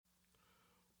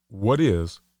What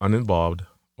is uninvolved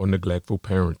or neglectful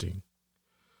parenting?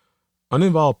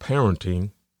 Uninvolved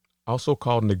parenting, also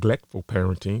called neglectful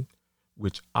parenting,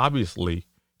 which obviously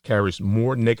carries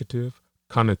more negative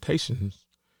connotations,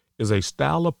 is a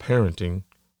style of parenting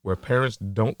where parents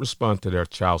don't respond to their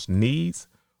child's needs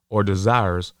or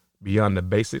desires beyond the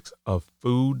basics of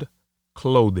food,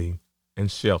 clothing, and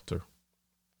shelter.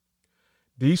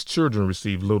 These children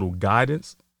receive little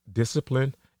guidance,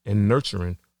 discipline, and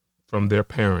nurturing from their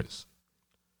parents,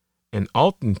 and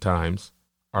oftentimes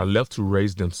are left to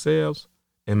raise themselves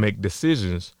and make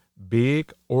decisions,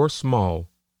 big or small,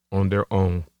 on their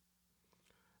own.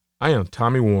 I am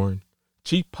Tommy Warren,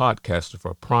 Chief Podcaster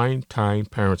for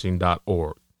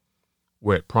PrimetimeParenting.org,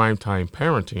 where at Primetime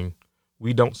Parenting,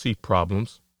 we don't see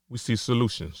problems, we see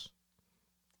solutions.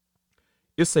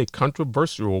 It's a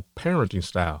controversial parenting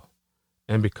style,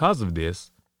 and because of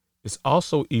this, it's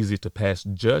also easy to pass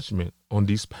judgment on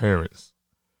these parents.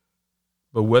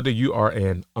 But whether you are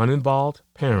an uninvolved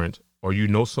parent or you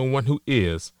know someone who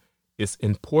is, it's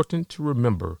important to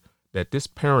remember that this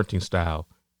parenting style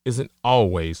isn't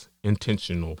always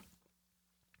intentional.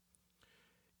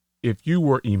 If you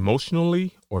were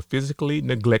emotionally or physically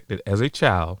neglected as a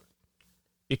child,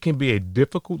 it can be a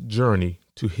difficult journey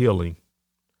to healing.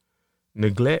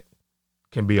 Neglect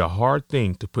can be a hard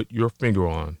thing to put your finger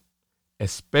on,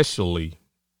 especially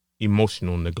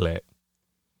emotional neglect.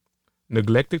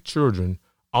 Neglected children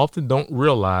often don't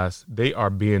realize they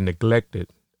are being neglected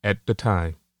at the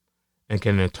time and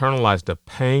can internalize the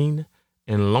pain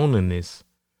and loneliness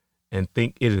and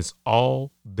think it is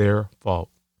all their fault.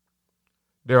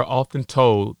 They are often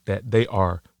told that they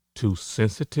are too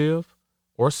sensitive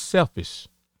or selfish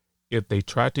if they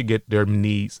try to get their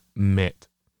needs met.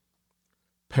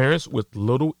 Parents with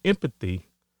little empathy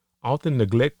often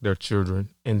neglect their children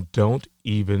and don't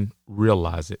even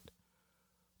realize it,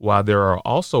 while there are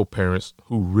also parents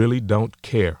who really don't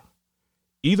care.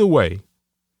 Either way,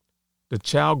 the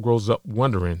child grows up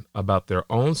wondering about their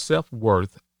own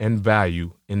self-worth and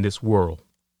value in this world.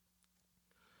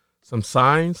 Some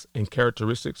signs and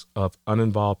characteristics of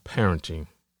uninvolved parenting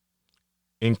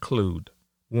include: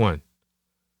 1.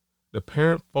 The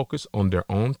parent focuses on their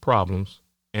own problems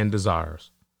and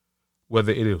desires,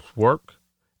 whether it is work,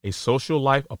 a social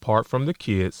life apart from the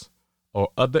kids,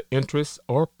 or other interests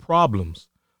or problems.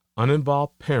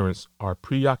 Uninvolved parents are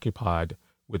preoccupied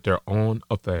with their own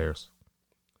affairs,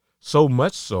 so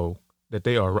much so that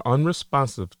they are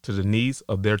unresponsive to the needs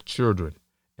of their children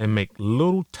and make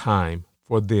little time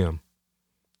for them.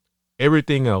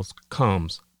 Everything else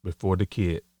comes before the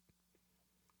kid.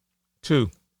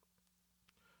 2.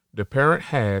 The parent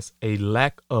has a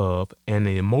lack of an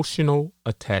emotional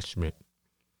attachment.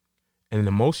 An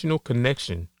emotional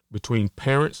connection between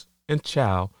parents and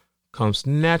child comes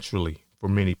naturally for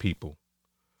many people.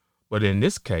 But in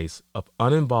this case of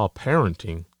uninvolved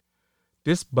parenting,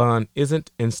 this bond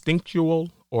isn't instinctual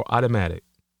or automatic.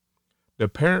 The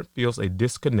parent feels a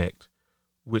disconnect,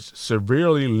 which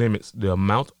severely limits the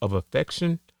amount of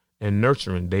affection and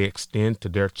nurturing they extend to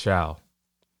their child.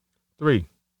 3.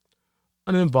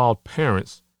 Uninvolved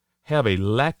parents have a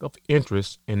lack of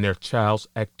interest in their child's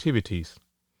activities.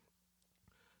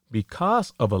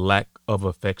 Because of a lack of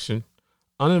affection,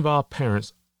 uninvolved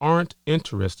parents aren't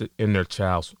interested in their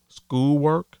child's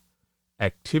schoolwork,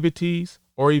 activities,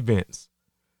 or events.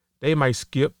 They might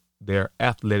skip their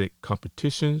athletic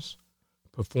competitions,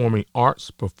 performing arts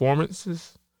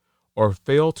performances, or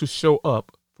fail to show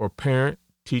up for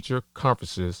parent-teacher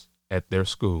conferences at their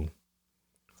school.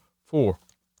 4.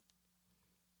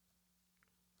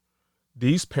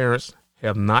 These parents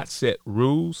have not set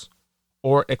rules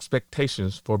or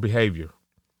expectations for behavior.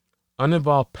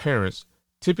 Uninvolved parents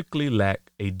typically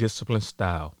lack a disciplined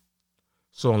style.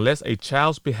 So unless a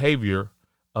child's behavior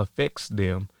affects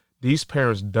them, these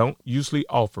parents don't usually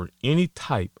offer any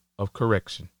type of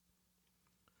correction.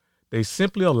 They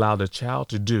simply allow the child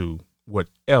to do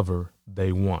whatever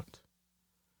they want.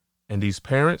 And these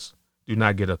parents do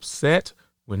not get upset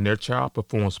when their child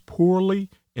performs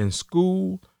poorly in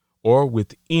school or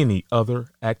with any other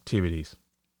activities.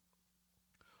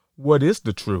 What is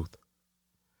the truth?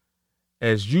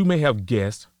 As you may have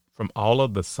guessed from all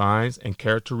of the signs and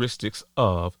characteristics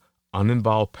of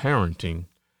uninvolved parenting,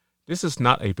 this is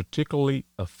not a particularly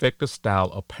effective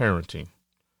style of parenting.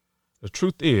 The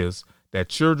truth is that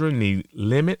children need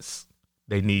limits,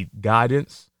 they need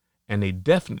guidance, and they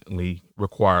definitely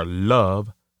require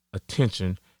love,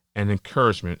 attention, and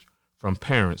encouragement from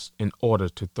parents in order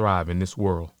to thrive in this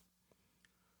world.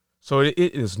 So it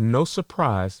is no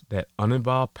surprise that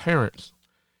uninvolved parents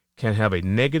can have a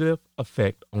negative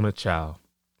effect on a child.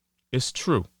 It's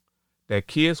true that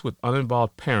kids with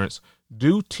uninvolved parents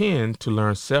do tend to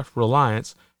learn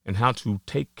self-reliance and how to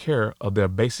take care of their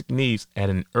basic needs at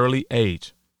an early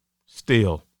age.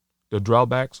 Still, the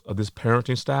drawbacks of this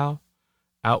parenting style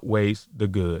outweighs the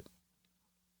good.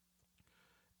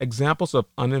 Examples of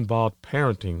uninvolved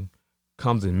parenting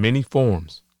comes in many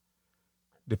forms,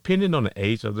 depending on the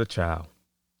age of the child.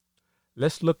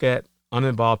 Let's look at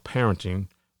uninvolved parenting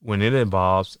when it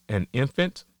involves an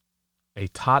infant, a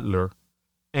toddler,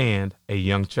 and a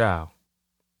young child.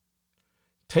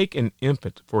 Take an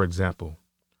infant, for example.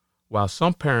 While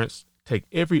some parents take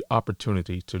every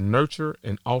opportunity to nurture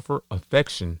and offer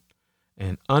affection,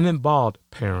 an uninvolved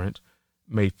parent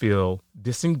may feel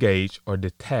disengaged or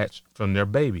detached from their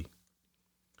baby.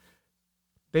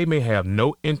 They may have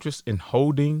no interest in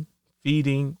holding,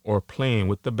 feeding, or playing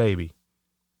with the baby.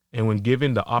 And when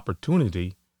given the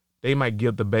opportunity, they might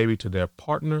give the baby to their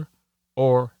partner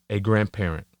or a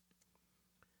grandparent.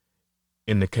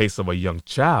 In the case of a young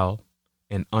child,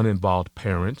 an uninvolved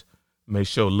parent may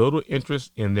show little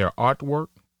interest in their artwork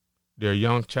their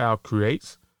young child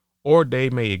creates, or they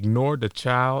may ignore the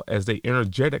child as they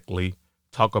energetically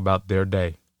talk about their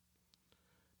day.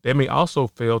 They may also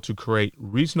fail to create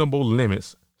reasonable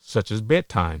limits, such as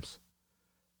bedtimes.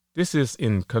 This is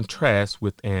in contrast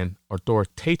with an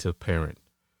authoritative parent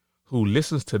who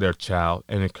listens to their child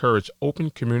and encourages open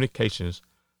communications,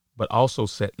 but also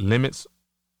set limits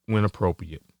when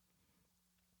appropriate.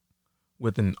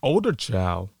 With an older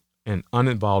child, an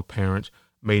uninvolved parent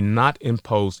may not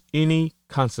impose any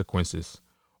consequences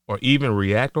or even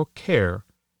react or care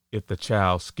if the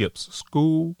child skips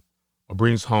school or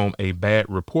brings home a bad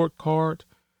report card.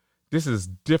 This is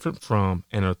different from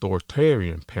an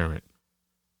authoritarian parent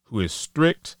who is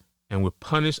strict and will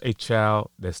punish a child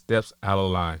that steps out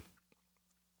of line.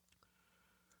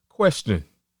 Question: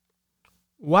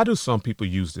 why do some people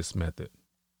use this method?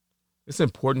 It's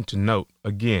important to note,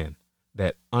 again,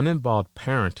 that uninvolved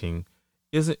parenting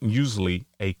isn't usually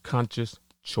a conscious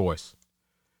choice.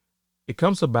 It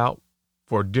comes about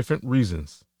for different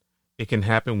reasons. It can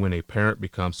happen when a parent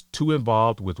becomes too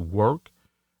involved with work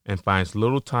and finds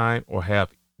little time or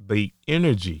have the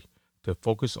energy to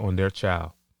focus on their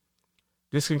child.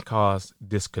 This can cause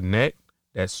disconnect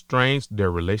that strains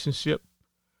their relationship,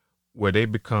 where they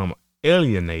become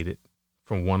alienated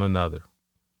from one another.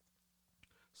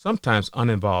 Sometimes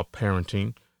uninvolved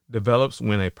parenting develops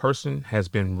when a person has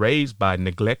been raised by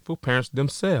neglectful parents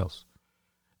themselves,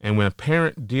 and when a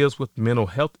parent deals with mental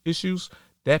health issues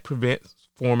that prevents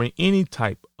forming any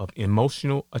type of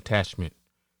emotional attachment.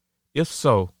 If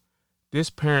so, this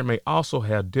parent may also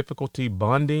have difficulty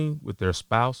bonding with their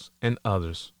spouse and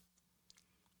others.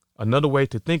 Another way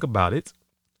to think about it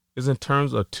is in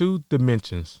terms of two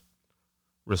dimensions: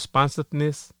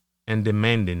 responsiveness and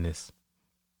demandingness.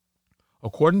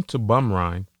 According to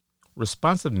Bumrine,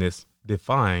 responsiveness,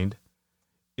 defined,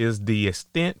 is the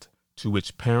extent to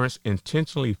which parents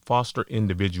intentionally foster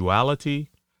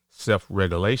individuality,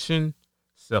 self-regulation,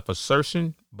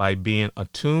 self-assertion by being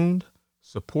attuned,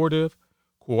 supportive,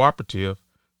 cooperative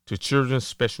to children's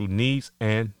special needs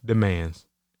and demands.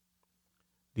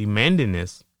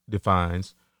 Demandingness,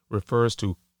 defines, refers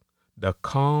to the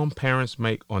calm parents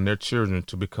make on their children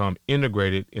to become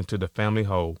integrated into the family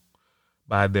whole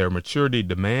by their maturity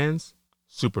demands,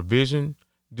 supervision,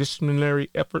 disciplinary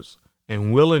efforts,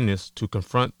 and willingness to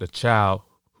confront the child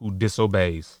who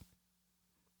disobeys.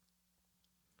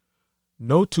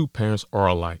 No two parents are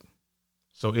alike,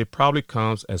 so it probably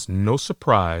comes as no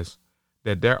surprise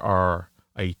that there are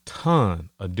a ton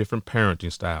of different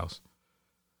parenting styles.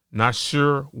 Not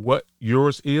sure what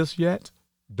yours is yet?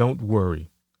 Don't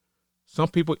worry. Some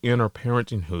people enter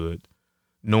parenthood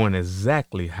knowing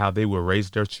exactly how they will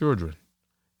raise their children,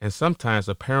 and sometimes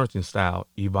a parenting style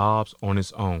evolves on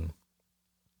its own.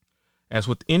 As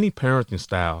with any parenting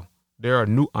style, there are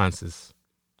nuances.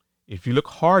 If you look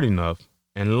hard enough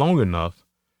and long enough,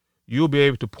 you'll be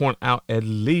able to point out at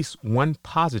least one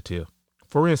positive.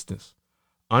 For instance,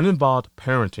 uninvolved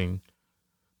parenting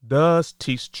does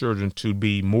teach children to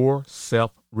be more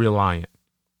self-reliant,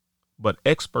 but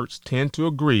experts tend to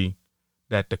agree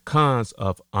that the cons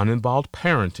of uninvolved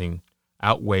parenting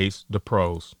outweighs the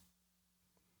pros.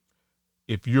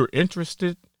 If you're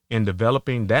interested in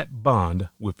developing that bond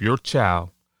with your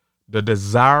child, the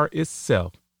desire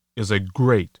itself is a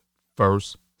great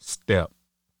first step.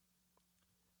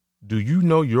 Do you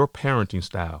know your parenting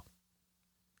style?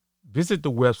 Visit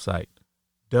the website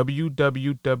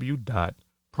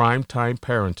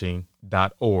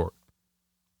www.primetimeparenting.org.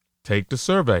 Take the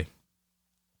survey.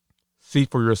 See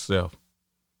for yourself.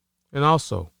 And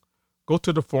also, go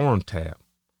to the forum tab.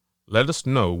 Let us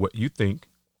know what you think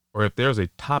or if there's a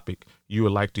topic you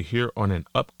would like to hear on an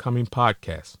upcoming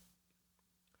podcast.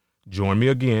 Join me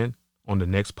again on the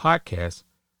next podcast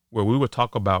where we will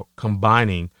talk about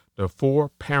combining the 4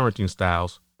 parenting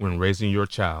styles when raising your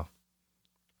child.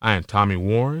 I am Tommy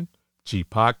Warren, Chief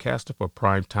Podcaster for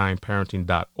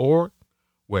PrimetimeParenting.org,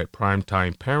 where at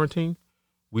Primetime Parenting,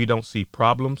 we don't see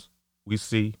problems, we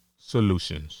see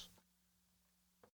solutions.